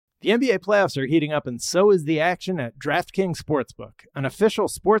The NBA playoffs are heating up, and so is the action at DraftKings Sportsbook, an official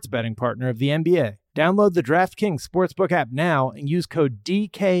sports betting partner of the NBA. Download the DraftKings Sportsbook app now and use code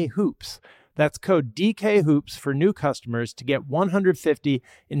DKHOOPS. That's code DKHOOPS for new customers to get $150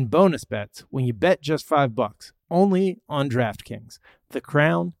 in bonus bets when you bet just $5. Only on DraftKings. The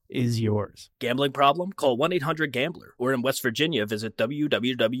crown is yours. Gambling problem? Call 1-800-GAMBLER. Or in West Virginia, visit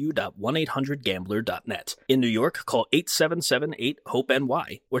www.1800gambler.net. In New York, call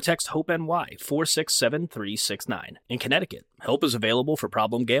 877-8-HOPE-NY or text HOPE-NY 467-369. In Connecticut, help is available for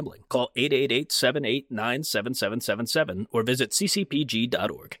problem gambling. Call 888-789-7777 or visit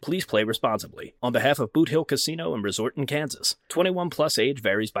ccpg.org. Please play responsibly. On behalf of Boot Hill Casino and Resort in Kansas, 21 plus age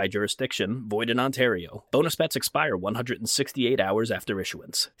varies by jurisdiction, void in Ontario. Bonus bets expire 168 hours after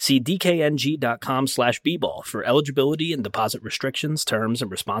issuance. See dkng.com/bball for eligibility and deposit restrictions, terms,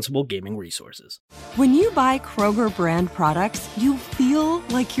 and responsible gaming resources. When you buy Kroger brand products, you feel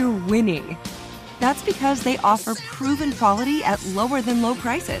like you're winning. That's because they offer proven quality at lower than low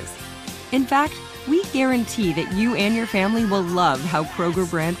prices. In fact, we guarantee that you and your family will love how Kroger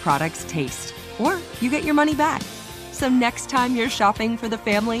brand products taste, or you get your money back. So next time you're shopping for the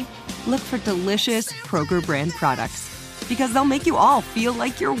family, look for delicious Kroger brand products, because they'll make you all feel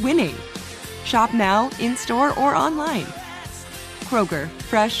like you're winning. Shop now, in-store, or online. Kroger,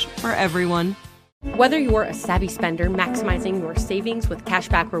 fresh for everyone. Whether you're a savvy spender maximizing your savings with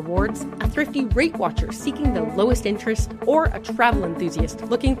cashback rewards, a thrifty rate watcher seeking the lowest interest, or a travel enthusiast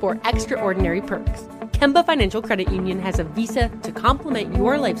looking for extraordinary perks, Kemba Financial Credit Union has a visa to complement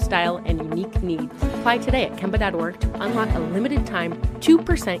your lifestyle and unique needs. Apply today at Kemba.org to unlock a limited-time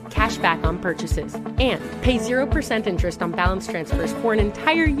 2% cash back on purchases and pay 0% interest on balance transfers for an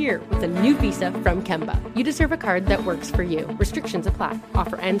entire year with a new visa from Kemba. You deserve a card that works for you. Restrictions apply.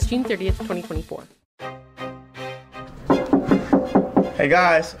 Offer ends June 30th, 2024. Hey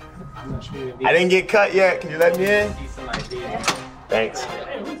guys, I didn't get cut yet. Can you let me in? Thanks.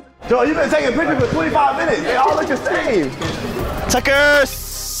 Joe, you've been taking pictures for 25 minutes. They all look the same.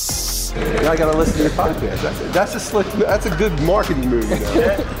 Tuckers! Y'all gotta listen to your podcast. That's a good marketing move. You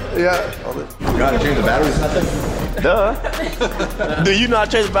know? Yeah. You gotta change the batteries. Duh. Do you not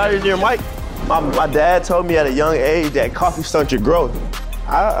change the batteries in your mic? My dad told me at a young age that coffee stunts your growth.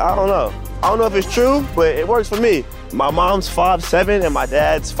 I don't know. I don't know if it's true, but it works for me. My mom's 5'7" and my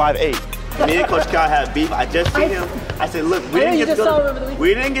dad's 5'8". Me and Coach Kyle had beef. I just seen him. I said, look, we didn't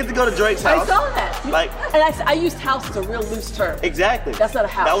get to go to Drake's house. I saw that. And I used house as a real loose term. Exactly. That's not a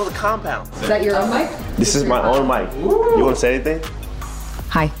house. That was a compound. Is that your own mic? This is my own mic. Woo. You want to say anything?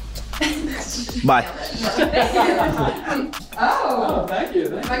 Hi. Bye. Oh, thank you.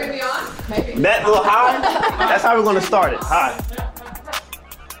 Am I going to be on? Maybe. That little hi, that's how we're going to start it. Hi.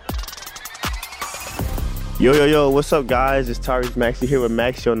 Yo, what's up, guys? It's Tyrese Maxey here with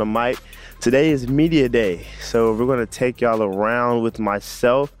Maxey on the mic. Today is Media Day, so we're going to take y'all around with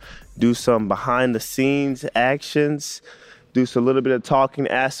myself, do some behind-the-scenes actions, do some little bit of talking,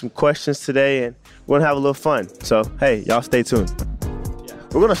 ask some questions today, and we're going to have a little fun. So, hey, y'all stay tuned.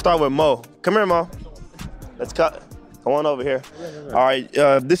 We're going to start with Mo. Come here, Mo. Let's cut. Come on over here. All right,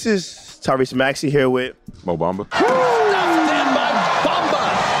 this is Tyrese Maxey here with Mo Bamba.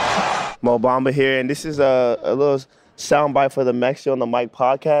 Mo Bamba here, and this is a little soundbite for the Maxey on the Mic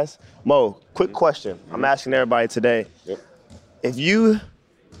podcast. Mo, quick question. I'm asking everybody today. Yep. If you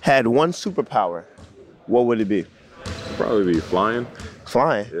had one superpower, what would it be? Probably be flying.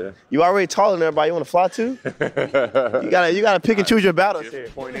 Flying? Yeah. You already taller than everybody. You want to fly too? you gotta pick and choose your battles here.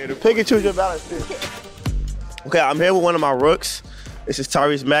 Pick and choose your battles here. Okay, I'm here with one of my rooks. This is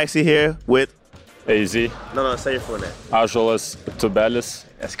Tyrese Maxey here with AZ. No, say your full name. Ajolas Tubelis.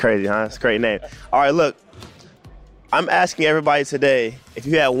 That's crazy, huh? That's a great name. All right, look. I'm asking everybody today, if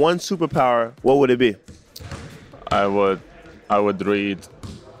you had one superpower, what would it be? I would read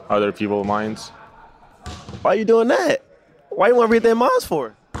other people's minds. Why are you doing that? Why you want to read their minds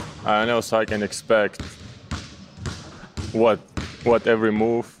for? I know, so I can expect what every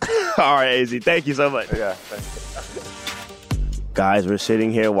move. All right, AZ, thank you so much. Yeah, thank you. Guys, we're sitting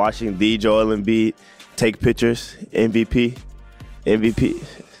here watching the Joel Embiid take pictures, MVP.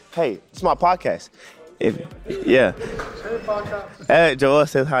 Hey, it's my podcast. Yeah. Hey, Joel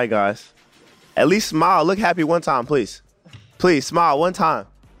says hi, guys. At least smile. Look happy one time, please. Please, smile one time.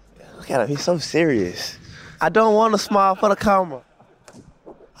 Look at him. He's so serious. I don't want to smile for the camera.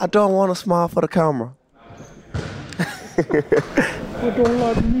 I don't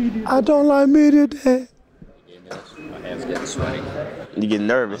like media day. My hands getting sweaty. You get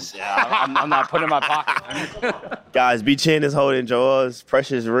nervous. Yeah, I'm not putting it in my pocket. Guys, B-Chin is holding Joel's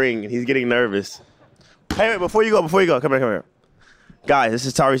precious ring, and he's getting nervous. Hey, wait, before you go, come here. Guys, this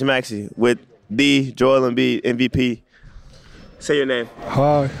is Tyrese Maxey with the Joel Embiid MVP. Say your name.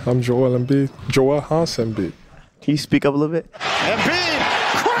 Hi, I'm Joel Embiid. Joel Hans Embiid. Can you speak up a little bit? Embiid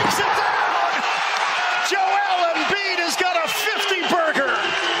cranks it down! Joel Embiid has got a 50-burger!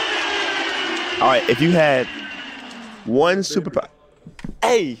 All right, if you had one superpower...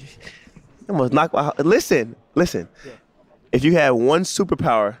 Hey! Almost knocked my... Listen. If you had one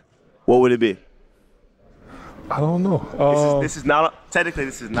superpower, what would it be? I don't know. This is not... Technically,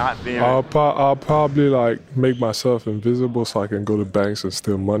 this is not very... I'll probably like make myself invisible so I can go to banks and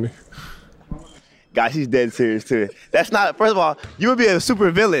steal money. Guys, he's dead serious too. That's not... First of all, you would be a super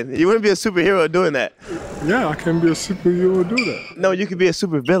villain. You wouldn't be a superhero doing that. Yeah, I can be a superhero do that. No, you could be a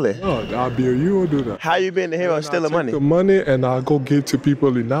super villain. No, I'll be a hero do that. How you being the hero and stealing money? The money and I'll go give to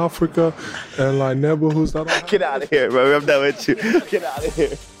people in Africa and like neighborhoods that don't Get out of here, bro. I'm done with you. Get out of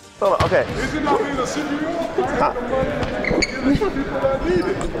here. Hold on, okay. Is it not being a superhero? I have the money. Give it to people that need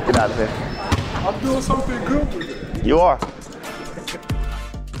it. Get out of here. I'm doing something good with it. You are.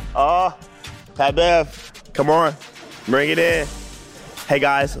 Pat Bev, come on. Bring it in. Hey,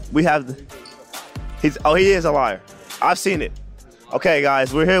 guys, we have he is a liar. I've seen it. Okay,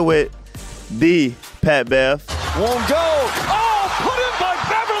 guys, we're here with the Pat Bev. Won't go. Oh, put in by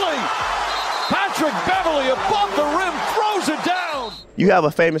Beverly! Patrick Beverly above the rim, throws it down! You have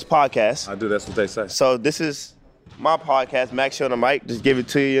a famous podcast. I do, that's what they say. So this is my podcast, Max Show on the Mic. Just give it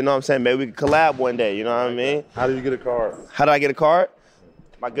to you, you know what I'm saying? Maybe we could collab one day, you know what I mean? How do you get a card? How do I get a card?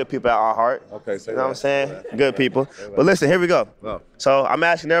 My good people at our heart. Okay, say you know that. what I'm saying? Good people. But listen, here we go. Oh. So I'm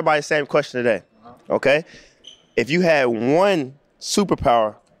asking everybody the same question today, okay? If you had one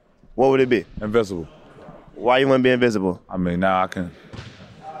superpower, what would it be? Invisible. Why you want to be invisible? I mean, now I can,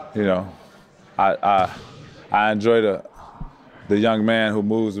 you know, I enjoy the young man who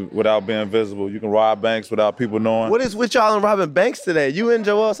moves without being visible. You can rob banks without people knowing. What is with y'all and robbing banks today? You and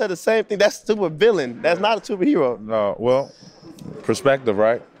Joel said the same thing. That's super villain. That's not a superhero. No, well, perspective,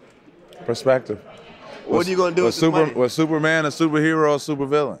 right? Perspective. What are you going to do with this money? Was Superman a superhero or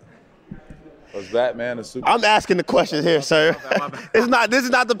supervillain? Was Batman a super? I'm asking the question here, sir. My bad. This is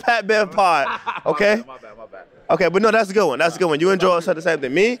not the Pat Bev pod, okay? My bad. Okay, but no, that's a good one. That's a good one. You and Joel said the same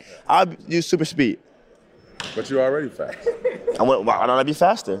thing. Me, I'll use super speed. But you're already fast. Why don't I be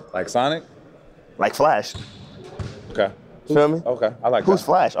faster? Like Sonic? Like Flash. Okay. Feel me? Okay, I like Who's that.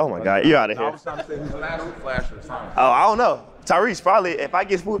 Flash? Oh my God, you're out of No, I here. was trying to say who's an actual Flash or Sonic. Oh, I don't know. Tyrese, probably, if I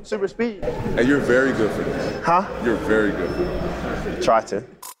get super speed. Hey, you're very good for this. Huh? You're very good for this. Try to.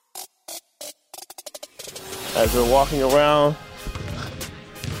 As we're walking around,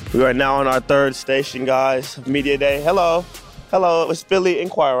 we are now on our third station, guys, of Media Day. Hello, it's Philly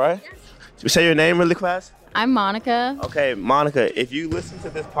Inquirer, right? Yes. Say your name really fast. I'm Monica. Okay, Monica, if you listen to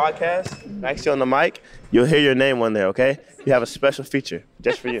this podcast, next to you on the mic, you'll hear your name on there, okay? You have a special feature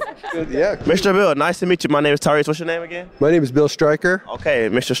just for you. Yeah. Mr. Bill, nice to meet you. My name is Tyrese. What's your name again? My name is Bill Stryker. Okay,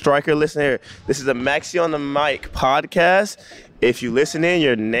 Mr. Stryker, listen here. This is a Maxi on the Mic podcast. If you listen in,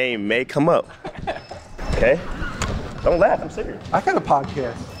 your name may come up. Okay? Don't laugh, I'm serious. I got a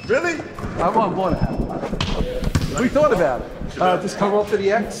podcast. Really? I want one. We thought about it. Just come up to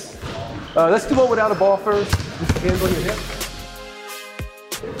the X. Let's do one without a ball first. Just handle your hip.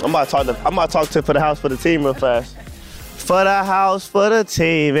 I'm about to talk to for the house for the team real fast. For the house, for the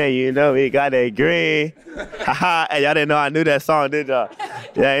team, and you know we got that green. Haha, hey, y'all didn't know I knew that song, did y'all?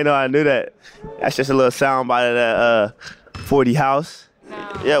 Yeah, you know I knew that. That's just a little sound bite of that 40 house.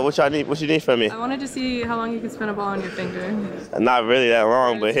 No. Yeah, what y'all need? What you need from me? I wanted to see how long you could spin a ball on your finger. Not really that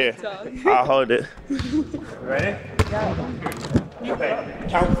long, but here, I'll hold it. Ready? Okay,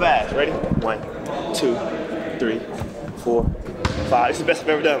 count fast. Ready? 1, 2, 3, 4, 5. This is the best I've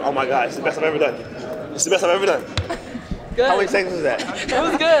ever done. Oh my God, this is the best I've ever done. This is the best I've ever done. Good. How many seconds was that? It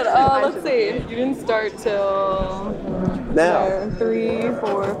was good. Let's see. You didn't start till Now. 3,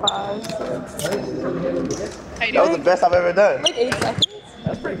 4, 5, 6. That was the best I've ever done. Like 8 seconds.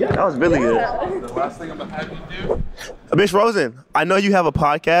 That's pretty good. That was really good. The last thing I'm gonna have you do. Miss Rosen, I know you have a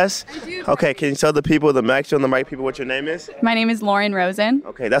podcast. I do. Okay, can you tell the people, the Max Show on the Mic people, what your name is? My name is Lauren Rosen.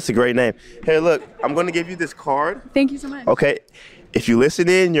 Okay, that's a great name. Hey, look, I'm going to give you this card. Thank you so much. Okay, if you listen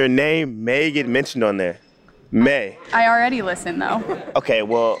in, your name may get mentioned on there. May. I already listen though. Okay,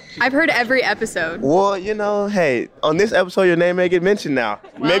 well. I've heard every episode. Well, you know, hey, on this episode, your name may get mentioned now.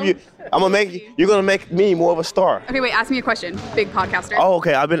 Well, Maybe you're going to make me more of a star. Okay, wait, ask me a question. Big podcaster. Oh,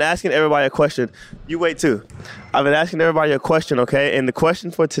 okay. I've been asking everybody a question. You wait too. I've been asking everybody a question, okay? And the question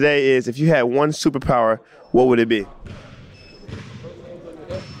for today is, if you had one superpower, what would it be?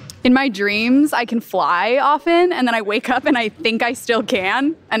 In my dreams, I can fly often, and then I wake up and I think I still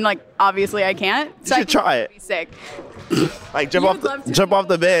can, and like obviously I can't. So You should try it. Be sick. Like jump off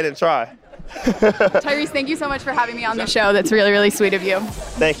the bed and try. Tyrese, thank you so much for having me on the show. That's really, really sweet of you.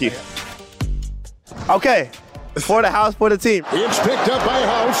 Thank you. Okay, for the house, for the team. It's picked up by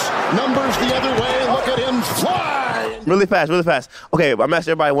House. Numbers the other way. Look at him fly. Really fast. Okay, I'm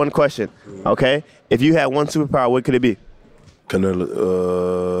asking everybody one question. Okay, if you had one superpower, what could it be?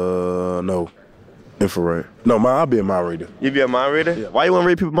 No. Infrared. No, I'll be a mind reader. You be a mind reader? Yeah. Why you want to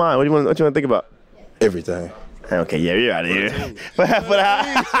read people's mind? What you want to think about? Everything. Okay, yeah, you're out of here.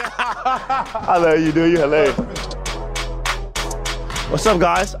 I love you, dude. You're hilarious. What's up,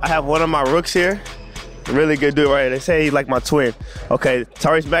 guys? I have one of my rooks here. Really good dude right here. They say he's like my twin. Okay,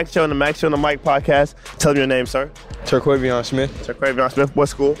 Tyrese Max Show on the Max Show on the Mic podcast. Tell me your name, sir. Terquavion Smith. Terquavion Smith. What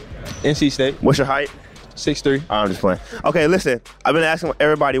school? NC State. What's your height? 6'3". I'm just playing. Okay, listen. I've been asking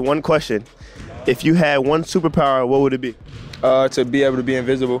everybody one question. If you had one superpower, what would it be? To be able to be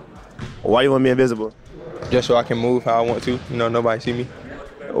invisible. Why you want to be invisible? Just so I can move how I want to. You know, nobody see me.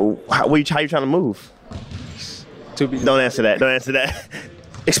 How you trying to move? Don't answer that.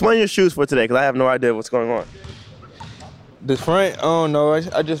 Explain your shoes for today, because I have no idea what's going on. The front, I don't know.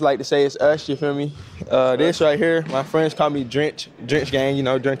 I just like to say it's us, you feel me? This right here, my friends call me Drench Gang, you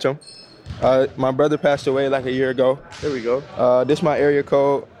know, Drench 'em. My brother passed away like a year ago. There we go. This my area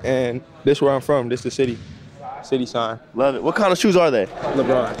code, and this where I'm from. This the city sign. Love it. What kind of shoes are they?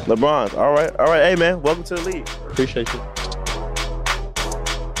 LeBron's. All right. Hey, man, welcome to the league. Appreciate you.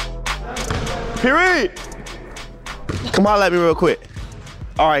 Period. Come holler at me real quick.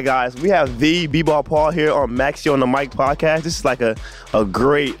 All right, guys, we have the B-Ball Paul here on Max Show on the Mic podcast. This is like a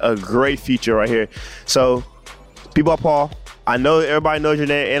great feature right here. So, B-Ball Paul, I know everybody knows your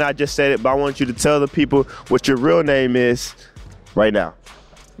name, and I just said it, but I want you to tell the people what your real name is right now.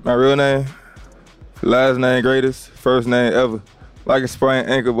 My real name, last name greatest, first name ever. Like a sprained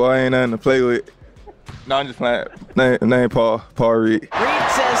ankle, boy, ain't nothing to play with. No, I'm just playing. Name Paul Reed. Reed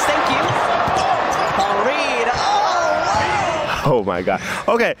says thank you. Paul Reed. Oh my God.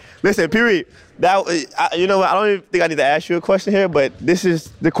 Okay, listen, period. You know what? I don't even think I need to ask you a question here, but this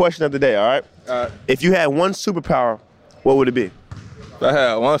is the question of the day, all right? If you had one superpower, what would it be? If I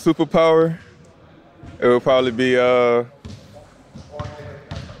had one superpower, it would probably be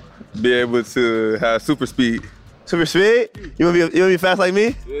able to have super speed. Super speed? You wanna be fast like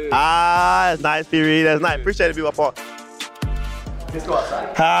me? Yeah. That's nice, period. That's nice. Appreciate it, people. Let's go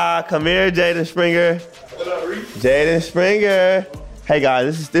outside. Come here, Jaden Springer. Jaden Springer. Hey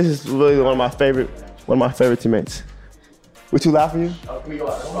guys, this is really one of my favorite teammates. We too loud for you?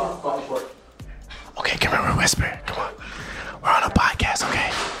 Okay, come here, whisper. Come on. We're on a podcast,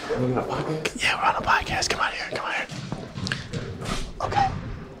 okay? We're on a podcast? Yeah, we're on a podcast. Come on here. Okay.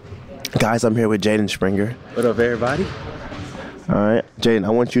 Guys, I'm here with Jaden Springer. What up, everybody? All right, Jaden,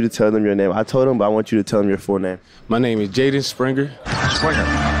 I want you to tell them your name. I told them, but I want you to tell them your full name. My name is Jaden Springer.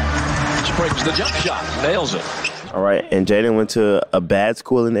 Springs the jump shot, nails it. All right, and Jaden went to a bad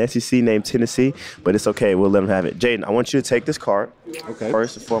school in the SEC named Tennessee, but it's okay. We'll let him have it. Jaden, I want you to take this card,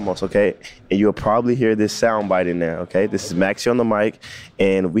 first and foremost, okay? And you'll probably hear this sound bite in there, okay? This is Maxie on the mic,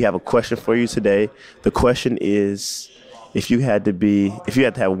 and we have a question for you today. The question is, if you had to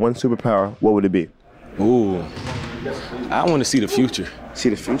have one superpower, what would it be? Ooh, I want to see the future. See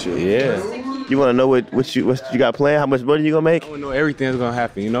the future? Yeah. You want to know what you got planned? How much money you gonna make? I want to know everything that's gonna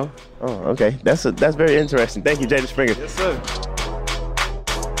happen. You know. Oh, okay. That's very interesting. Thank you, Jaden Springer. Yes, sir.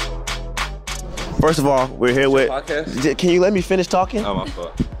 First of all, we're here with. Podcast? Can you let me finish talking? Oh, my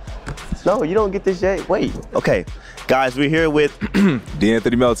fault. No, you don't get this yet. Wait. Okay, guys, we're here with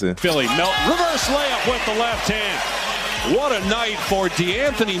DeAnthony Melton. Philly reverse layup with the left hand. What a night for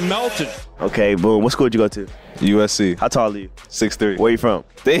DeAnthony Melton. Okay, boom. What school did you go to? USC. How tall are you? 6'3". Where you from?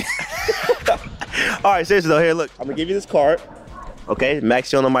 All right, seriously though, here, look. I'm gonna give you this card. Okay, Max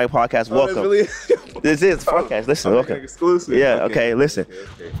Show on the Mic podcast. Welcome. This is podcast. Listen, okay. Exclusive. Yeah. Okay. Listen.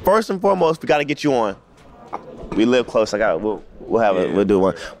 First and foremost, we gotta get you on. We live close. We'll do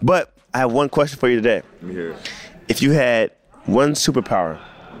one. But I have one question for you today. I'm here. If you had one superpower,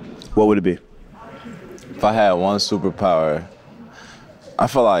 what would it be? If I had one superpower, I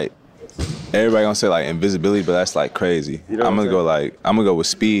feel like everybody gonna say like invisibility, but that's like crazy. I'm gonna go with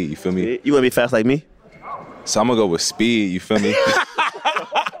speed. You feel me? You wanna be fast like me? So I'm gonna go with speed. You feel me?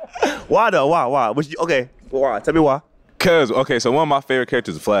 Why though? Why? Okay. Why? Tell me why. Cause so one of my favorite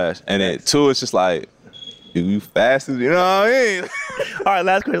characters is Flash, and then two, it's just like you fast as you know what I mean. All right,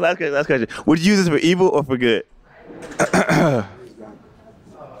 last question. Would you use this for evil or for good?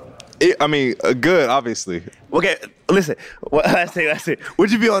 Good, obviously. Okay, listen. Let's see.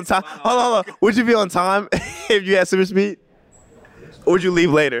 Would you be on time? Hold on. Would you be on time if you had super speed? Or would you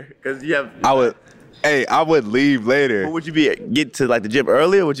leave later? Because you have. I would leave later. Or would you get to like the gym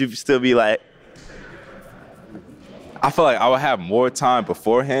early, or would you still be like? I feel like I would have more time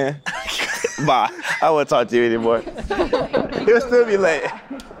beforehand. Bye. I won't talk to you anymore. He'll still be late.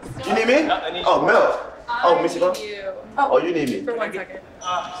 You need me? Oh, milk. Oh, Missy, you need me. For 1 second.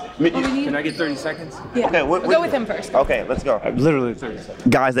 Can I get 30 seconds? Yeah. Okay, we'll go with him first. Okay, let's go. Literally 30 seconds.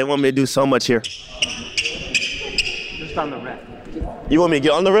 Guys, they want me to do so much here. Just on the red. You want me to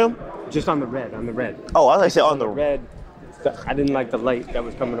get on the rim? Just on the red. Oh, I thought you said on the red. I didn't like the light that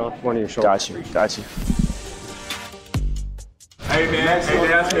was coming off one of your shoulders. Got you. Hey man,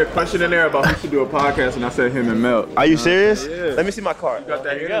 they asked me a question in there about who should do a podcast, and I said him and Mel. Are you serious? Yeah. Let me see my card. You got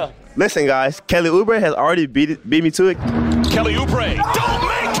that here? Listen, guys, Kelly Oubre has already beat me to it. Kelly Oubre, don't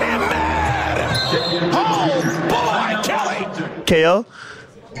make him mad! Oh, boy, Kelly! KO,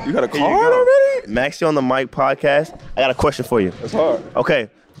 You got a card already? Maxie on the Mic podcast. I got a question for you. That's hard. Okay,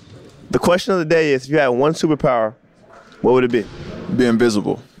 the question of the day is, if you had one superpower, what would it be? Be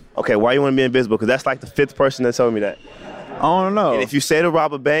invisible. Okay, why you want to be invisible? Because that's like the 5th person that told me that. I don't know. And if you say to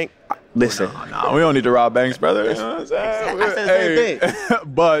rob a bank, listen. No, we don't need to rob banks, brother. You know what I'm saying? I said the same thing.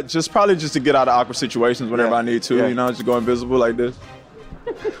 But probably just to get out of awkward situations whenever I need to, just go invisible like this.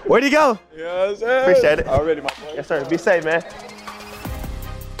 Where'd he go? You know what I'm saying? Appreciate it. Already, my boy. Yes, sir. Be safe, man.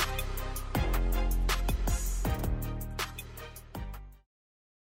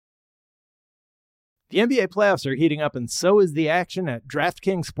 The NBA playoffs are heating up, and so is the action at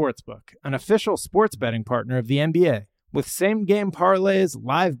DraftKings Sportsbook, an official sports betting partner of the NBA. With same-game parlays,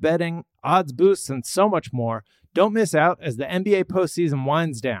 live betting, odds boosts, and so much more, don't miss out as the NBA postseason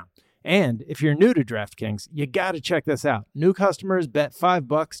winds down. And if you're new to DraftKings, you got to check this out. New customers bet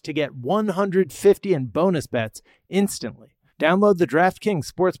 $5 to get $150 in bonus bets instantly. Download the DraftKings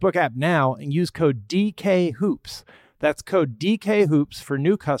Sportsbook app now and use code DKHOOPS. That's code DKHOOPS for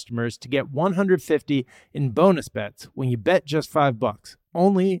new customers to get $150 in bonus bets when you bet just $5.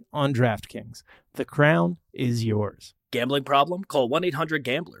 Only on DraftKings. The crown is yours. Gambling problem? Call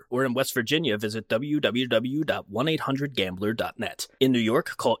 1-800-GAMBLER. Or in West Virginia, visit www.1800gambler.net. In New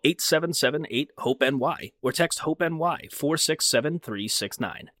York, call 877-8-HOPE-NY or text HOPE-NY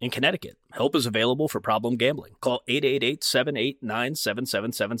 467-369. In Connecticut, help is available for problem gambling. Call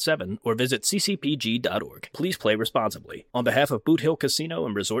 888-789-7777 or visit ccpg.org. Please play responsibly. On behalf of Boot Hill Casino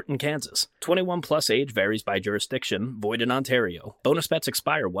and Resort in Kansas, 21 plus age varies by jurisdiction, void in Ontario. Bonus bets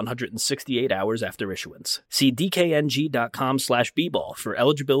expire 168 hours after issuance. See DKNG.com/bball for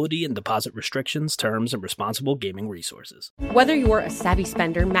eligibility and deposit restrictions, terms, and responsible gaming resources. Whether you're a savvy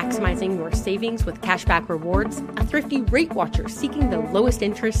spender maximizing your savings with cashback rewards, a thrifty rate watcher seeking the lowest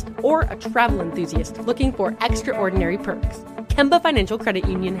interest, or a travel enthusiast looking for extraordinary perks, Kemba Financial Credit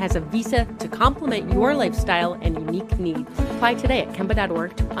Union has a visa to complement your lifestyle and unique needs. Apply today at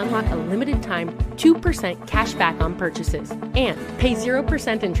Kemba.org to unlock a limited time 2% cash back on purchases and pay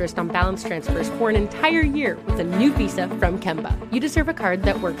 0% interest on balance transfers for an entire year with a new visa from Kemba. You deserve a card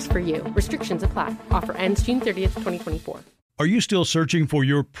that works for you. Restrictions apply. Offer ends June 30th, 2024. Are you still searching for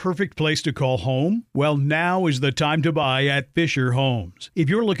your perfect place to call home? Well, now is the time to buy at Fisher Homes. If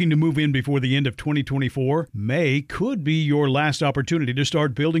you're looking to move in before the end of 2024, May could be your last opportunity to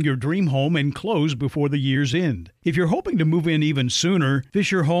start building your dream home and close before the year's end. If you're hoping to move in even sooner,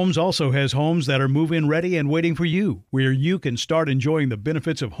 Fisher Homes also has homes that are move-in ready and waiting for you, where you can start enjoying the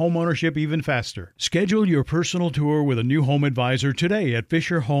benefits of homeownership even faster. Schedule your personal tour with a new home advisor today at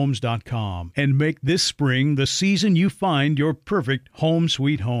FisherHomes.com and make this spring the season you find your perfect home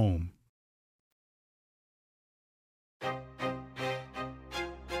sweet home. I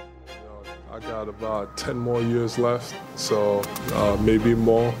got about 10 more years left, so maybe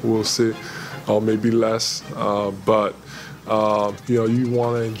more, we'll see, or maybe less. But you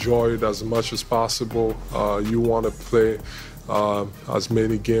want to enjoy it as much as possible. You want to play as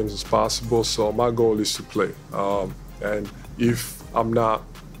many games as possible. So my goal is to play. And if I'm not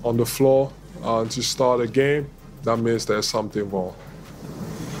on the floor to start a game, that means there's something wrong.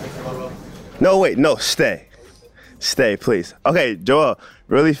 No, wait, no, stay. Stay, please. Okay, Joel,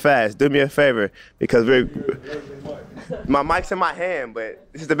 really fast, do me a favor, because my mic's in my hand, but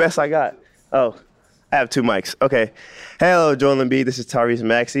this is the best I got. Oh, I have 2 mics. Okay. Hello, Joel Embiid. This is Tyrese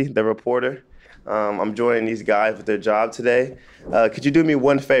Maxey, the reporter. I'm joining these guys with their job today. Could you do me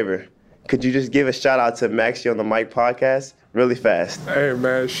one favor? could you just give a shout out to Maxie on the Mic podcast really fast? Hey,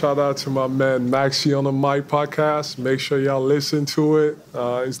 man, shout out to my man Maxie on the Mic podcast. Make sure y'all listen to it.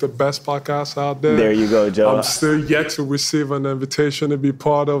 It's the best podcast out there. There you go, Joe. I'm still yet to receive an invitation to be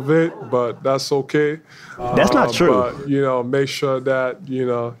part of it, but that's okay. That's not true. But, make sure that,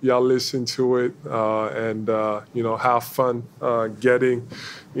 y'all listen to it and, have fun getting,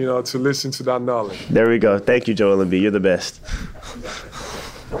 to listen to that knowledge. There we go. Thank you, Joel Embiid. You're the best.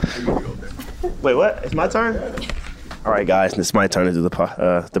 Wait, what? It's my turn? All right, guys, it's my turn to do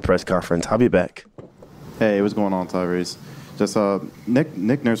the press conference. I'll be back. Hey, what's going on, Tyrese? Just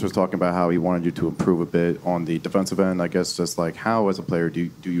Nick Nurse was talking about how he wanted you to improve a bit on the defensive end. I guess just like how, as a player,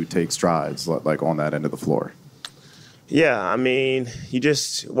 do you take strides like on that end of the floor? Yeah, I mean, you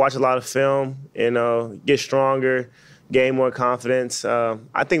just watch a lot of film, get stronger, gain more confidence.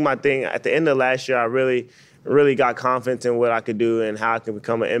 I think my thing at the end of last year, I really got confidence in what I could do and how I could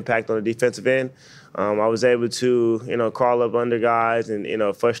become an impact on the defensive end. I was able to, crawl up under guys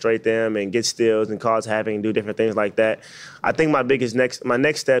and, frustrate them and get steals and cause havoc and do different things like that. I think my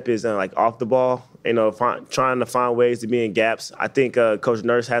next step is off the ball, trying to find ways to be in gaps. I think Coach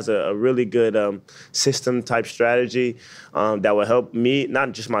Nurse has a really good system type strategy that will help me,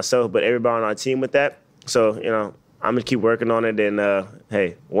 not just myself, but everybody on our team with that. So, I'm going to keep working on it. And,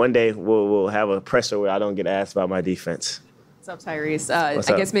 hey, one day we'll have a presser where I don't get asked about my defense. What's up, Tyrese?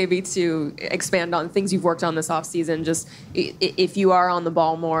 I guess maybe to expand on things you've worked on this offseason, just if you are on the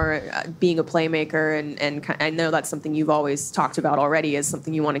ball more, being a playmaker, and I know that's something you've always talked about already as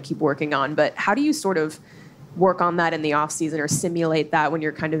something you want to keep working on, but how do you sort of work on that in the offseason or simulate that when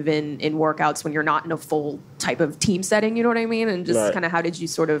you're kind of in workouts when you're not in a full type of team setting, you know what I mean? And just kind of how did you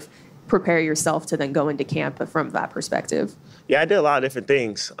sort of prepare yourself to then go into camp from that perspective? Yeah, I did a lot of different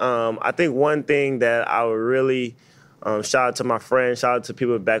things. I think one thing that I would really shout out to my friends, shout out to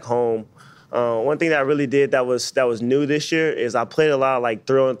people back home. One thing that I really did that was new this year is I played a lot of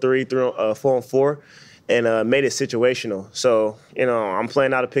 3-on-3, 4-on-4, and made it situational. So, I'm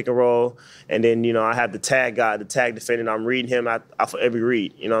playing out a pick and roll, and then, I have the tag guy, the tag defender, and I'm reading him off every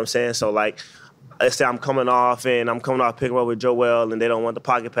read. You know what I'm saying? So, let's say I'm coming off pick and roll with Joel, and they don't want the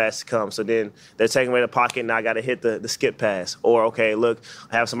pocket pass to come. So then they're taking away the pocket, and I got to hit the skip pass. Or, okay, look,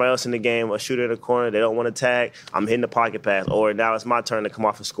 I have somebody else in the game, a shooter in the corner. They don't want to tag. I'm hitting the pocket pass. Or now it's my turn to come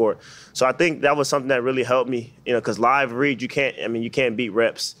off and score. So I think that was something that really helped me, because live read, you can't beat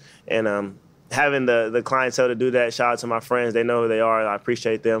reps. And having the clientele to do that, shout out to my friends. They know who they are. I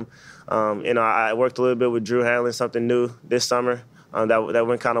appreciate them. I worked a little bit with Drew handling something new this summer. That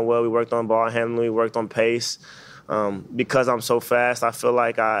went kind of well. We worked on ball handling. We worked on pace. Because I'm so fast, I feel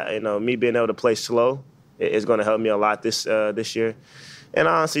like me being able to play slow is going to help me a lot this year. And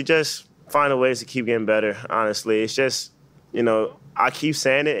honestly, just finding ways to keep getting better. Honestly, it's just I keep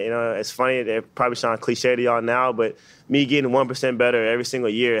saying it. It's funny. It probably sounds cliche to y'all now, but me getting 1% better every single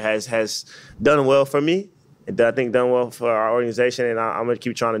year has done well for me. I think done well for our organization, and I'm going to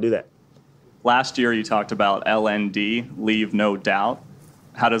keep trying to do that. Last year, you talked about LND, leave no doubt.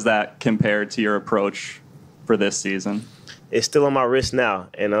 How does that compare to your approach for this season? It's still on my wrist now.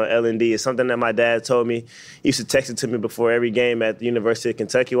 LND is something that my dad told me. He used to text it to me before every game at the University of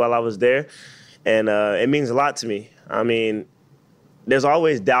Kentucky while I was there. And it means a lot to me. I mean, there's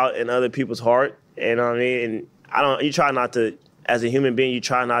always doubt in other people's heart. You know what I mean? And you try not to, as a human being, you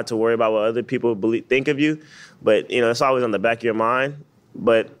try not to worry about what other people think of you. But, it's always on the back of your mind.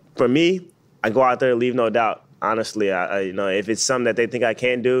 But for me, I go out there and leave no doubt. Honestly, if it's something that they think I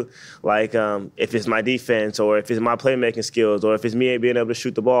can do, if it's my defense or if it's my playmaking skills or if it's me being able to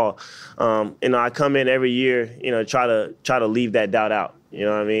shoot the ball, I come in every year, try to leave that doubt out. You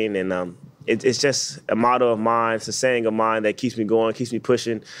know what I mean? And it's just a motto of mine. It's a saying of mine that keeps me going, keeps me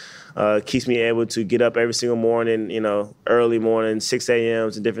pushing, keeps me able to get up every single morning, early morning, 6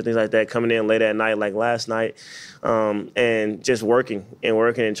 a.m.s and different things like that, coming in late at night like last night, and just working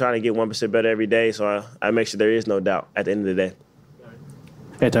and trying to get 1% better every day so I make sure there is no doubt at the end of the day.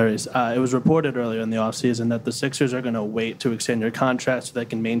 Hey, Tyrese, it was reported earlier in the offseason that the Sixers are going to wait to extend your contract so they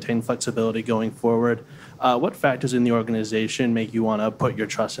can maintain flexibility going forward. What factors in the organization make you want to put your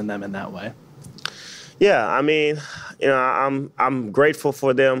trust in them in that way? Yeah, I mean, I'm grateful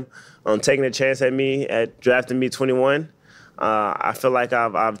for them taking a chance at me, at drafting me 21. I feel like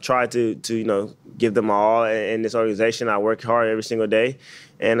I've tried to give them all in this organization. I work hard every single day.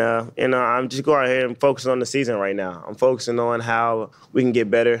 And, I'm just going out here and focusing on the season right now. I'm focusing on how we can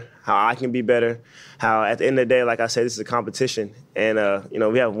get better, how I can be better, how at the end of the day, like I said, this is a competition. And,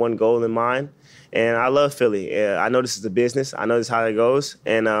 we have one goal in mind. And I love Philly. I know this is a business. I know this is how it goes.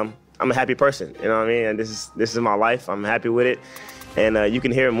 And I'm a happy person, you know what I mean? And this is my life. I'm happy with it. and you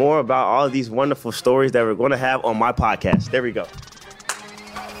can hear more about all of these wonderful stories that we're going to have on my podcast. There we go.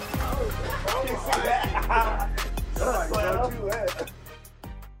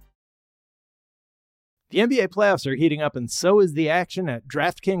 The NBA playoffs are heating up, and so is the action at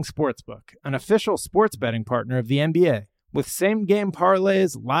DraftKings Sportsbook, an official sports betting partner of the NBA. With same-game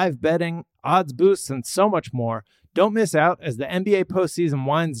parlays, live betting, odds boosts, and so much more, don't miss out as the NBA postseason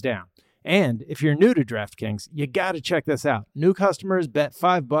winds down. And if you're new to DraftKings, you got to check this out. New customers bet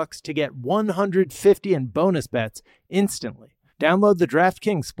 $5 to get $150 in bonus bets instantly. Download the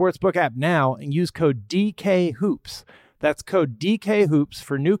DraftKings Sportsbook app now and use code DKHOOPS. That's code DKHOOPS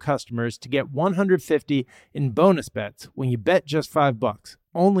for new customers to get $150 in bonus bets when you bet just $5.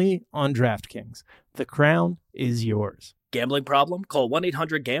 Only on DraftKings. The crown is yours. Gambling problem? Call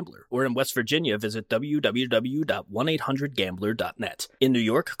 1-800-GAMBLER. Or in West Virginia, visit www.1800gambler.net. In New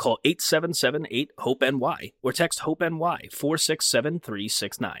York, call 877-8-HOPE-NY or text HOPE-NY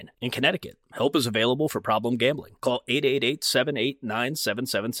 467-369. In Connecticut, help is available for problem gambling. Call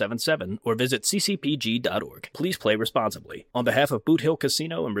 888-789-7777 or visit ccpg.org. Please play responsibly. On behalf of Boot Hill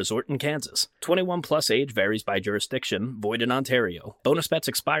Casino and Resort in Kansas. 21 plus age varies by jurisdiction, void in Ontario. Bonus bets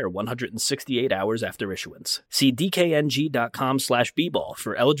expire 168 hours after issuance. See dkng.com/bball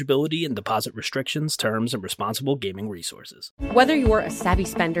for eligibility and deposit restrictions, terms, and responsible gaming resources. Whether you're a savvy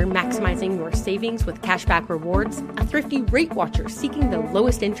spender maximizing your savings with cashback rewards, a thrifty rate watcher seeking the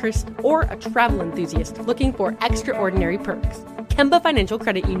lowest interest, or a travel enthusiast looking for extraordinary perks, Kemba Financial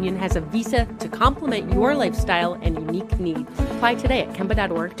Credit Union has a visa to complement your lifestyle and unique needs. Apply today at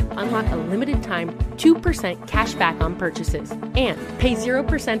Kemba.org to unlock a limited-time 2% cash back on purchases and pay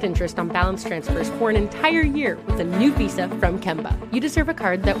 0% interest on balance transfers for an entire year with a new visa from Kemba. You deserve a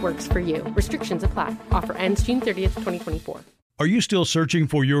card that works for you. Restrictions apply. Offer ends June 30th, 2024. Are you still searching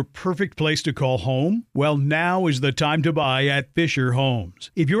for your perfect place to call home? Well, now is the time to buy at Fisher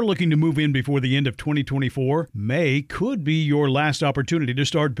Homes. If you're looking to move in before the end of 2024, May could be your last opportunity to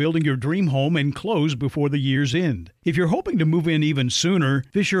start building your dream home and close before the year's end. If you're hoping to move in even sooner,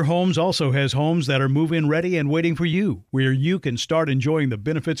 Fisher Homes also has homes that are move-in ready and waiting for you, where you can start enjoying the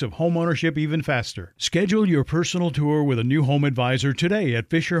benefits of homeownership even faster. Schedule your personal tour with a new home advisor today at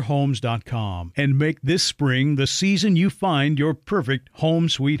FisherHomes.com and make this spring the season you find your perfect home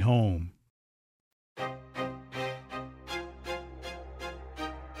sweet home. We're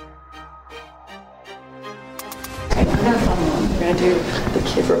gonna do the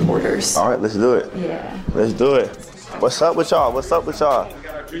kid reporters. All right, let's do it. Yeah. Let's do it. What's up with y'all? What's up with y'all?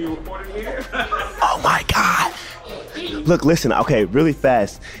 Oh my God. Look, listen, okay, really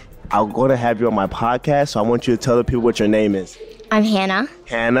fast. I'm going to have you on my podcast, so I want you to tell the people what your name is. I'm Hannah.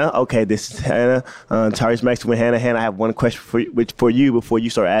 Hannah, okay, this is Hannah. Tyrese Maxton with Hannah. Hannah, I have one question for you before you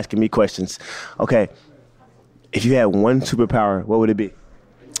start asking me questions. Okay, if you had one superpower, what would it be?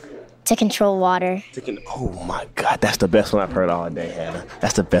 To control water. Oh my God, that's the best one I've heard all day, Hannah.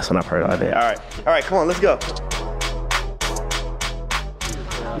 That's the best one I've heard all day. All right, come on, let's go.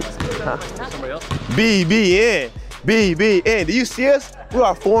 BBN. Do you see us? We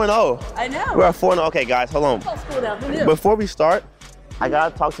are 4-0. I know. We are 4-0. Okay, guys, hold on. Before we start, I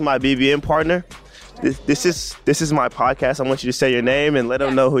gotta talk to my BBN partner. This is my podcast. I want you to say your name and let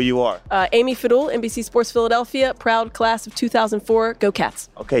them know who you are. Amy Fadul, NBC Sports Philadelphia, proud class of 2004. Go Cats.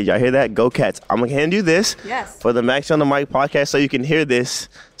 Okay, y'all hear that? Go Cats. I'm gonna hand you this for the Max on the Mic podcast so you can hear this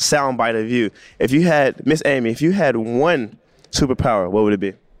soundbite of you. If you had, Miss Amy, if you had one superpower, what would it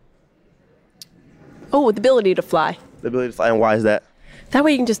be? Oh, the ability to fly. The ability to fly, and why is that? That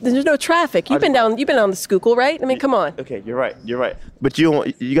way you can there's no traffic. You've been down the Schuylkill, right? I mean, come on. Okay, you're right. But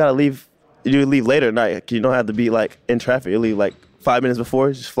you gotta leave. You leave later at night. You don't have to be like in traffic. You leave like 5 minutes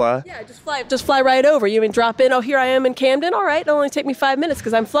before. Just fly. Yeah, just fly right over. You mean drop in? Oh, here I am in Camden. All right, it'll only take me 5 minutes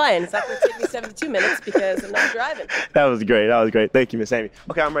because I'm flying. It's not going to take me 72 minutes because I'm not driving. That was great. Thank you, Miss Amy.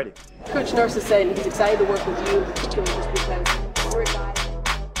 Okay, I'm ready. Coach Nurse is saying he's excited to work with you, particularly just because you're a guy.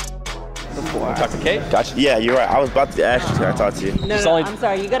 Talk to Kate? Gotcha. Yeah, you're right. I was about to ask you. Can I talk to you? No, I'm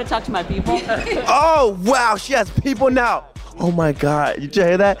sorry. You got to talk to my people. Oh, wow. She has people now. Oh, my God. Did you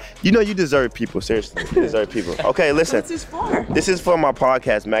hear that? You know you deserve people. Seriously. You deserve people. Okay, listen. What's this for? This is for my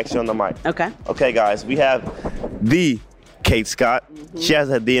podcast, Maxie on the Mic. Okay. Okay, guys. We have the Kate Scott. Mm-hmm. She has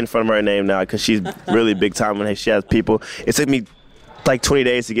a D in front of her name now because she's really big time when she has people. It took me like 20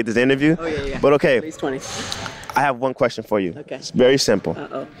 days to get this interview. Oh, yeah. But okay. At least 20. I have one question for you. Okay. It's very simple.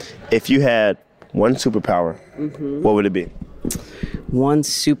 Uh-oh. If you had one superpower, what would it be? One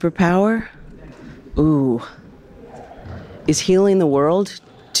superpower? Ooh. Is healing the world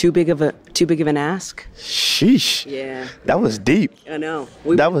too big of Too big of an ask? Sheesh. Yeah. That was deep. I know.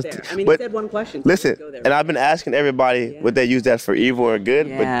 That was. There. I mean, but he said one question. Listen, and I've been asking everybody would they use that for evil or good.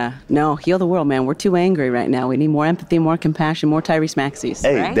 Yeah. No, heal the world, man. We're too angry right now. We need more empathy, more compassion, more Tyrese Maxey's.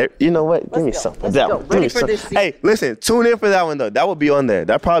 Hey, right? you know what? Give me something. That one. Ready for this. Hey, listen, tune in for that one, though. That will be on there.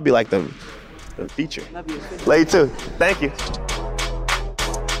 That'll probably be like the feature. Love you. Love you, too. Thank you.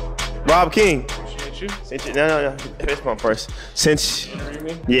 Rob King. Appreciate you. No. Fist bump first.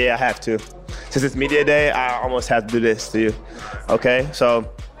 Yeah, I have to. Since it's media day, I almost have to do this to you. Okay,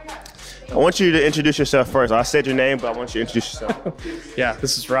 so I want you to introduce yourself first. I said your name, but I want you to introduce yourself. Yeah,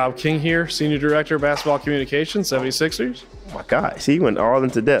 this is Rob King here, Senior Director of Basketball Communications, 76ers. Oh my God, see, you went all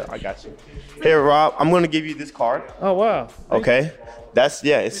into depth. I got you. Here, Rob, I'm going to give you this card. Oh, wow. Okay,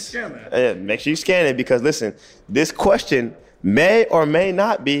 make sure you scan it because, listen, this question may or may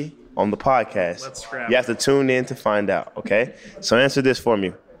not be on the podcast. Let's scrap You have to tune in to find out, okay? So answer this for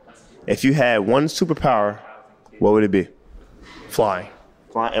me. If you had one superpower, what would it be? Flying.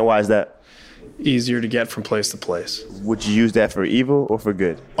 Flying, and why is that? Easier to get from place to place. Would you use that for evil or for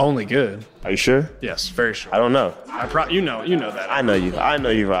good? Only good. Are you sure? Yes, very sure. I don't know. You know that. I know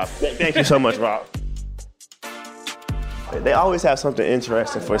you, Rob. Thank you so much, Rob. They always have something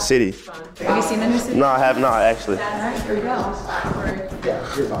interesting for a city. Have you seen the new city? No, I have not, actually. All right, here we go.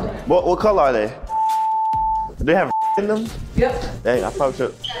 What color are they? Do they have in them? Yep. Dang, I probably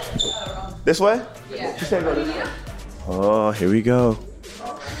should. This way? Yeah. She said go this way. Oh, here we go.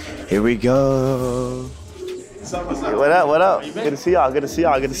 Here we go. What up? Good to see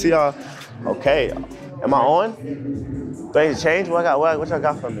y'all. Okay. Am I on? Things change? What y'all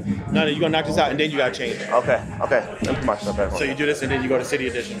got for me? No, you gonna knock this out and then you gotta change. Okay. Let me put my stuff back on. So you do this and then you go to City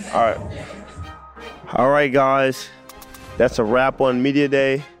Edition. All right, guys. That's a wrap on Media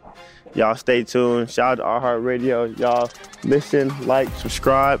Day. Y'all stay tuned. Shout out to iHeartRadio. Y'all listen, like,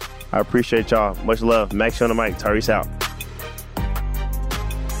 subscribe. I appreciate y'all. Much love. Max on the mic. Tyrese out.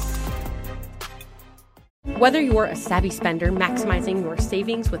 Whether you're a savvy spender maximizing your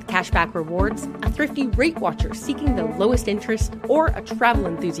savings with cashback rewards, a thrifty rate watcher seeking the lowest interest, or a travel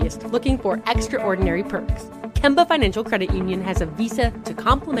enthusiast looking for extraordinary perks, Kemba Financial Credit Union has a visa to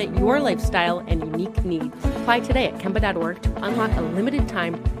complement your lifestyle and unique needs. Apply today at Kemba.org to unlock a limited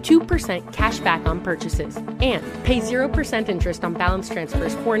time 2% cash back on purchases and pay 0% interest on balance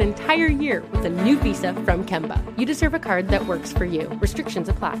transfers for an entire year with a new visa from Kemba. You deserve a card that works for you. Restrictions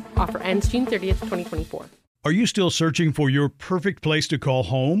apply. Offer ends June 30th, 2024. Are you still searching for your perfect place to call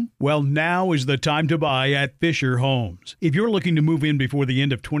home? Well, now is the time to buy at Fisher Homes. If you're looking to move in before the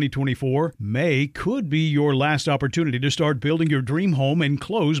end of 2024, May could be your last opportunity to start building your dream home and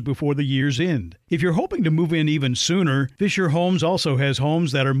close before the year's end. If you're hoping to move in even sooner, Fisher Homes also has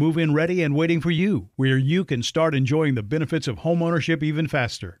homes that are move-in ready and waiting for you, where you can start enjoying the benefits of homeownership even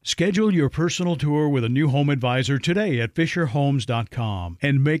faster. Schedule your personal tour with a new home advisor today at FisherHomes.com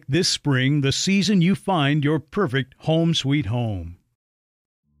and make this spring the season you find your perfect home sweet home.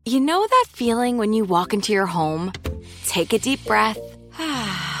 You know that feeling when you walk into your home, take a deep breath,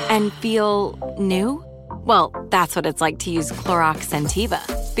 and feel new? Well, that's what it's like to use Clorox Scentiva.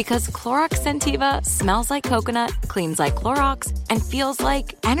 Because Clorox Scentiva smells like coconut, cleans like Clorox, and feels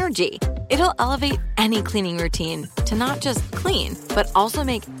like energy. It'll elevate any cleaning routine to not just clean, but also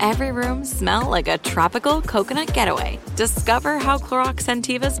make every room smell like a tropical coconut getaway. Discover how Clorox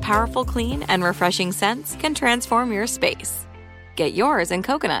Scentiva's powerful clean and refreshing scents can transform your space. Get yours in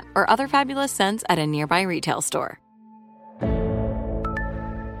coconut or other fabulous scents at a nearby retail store.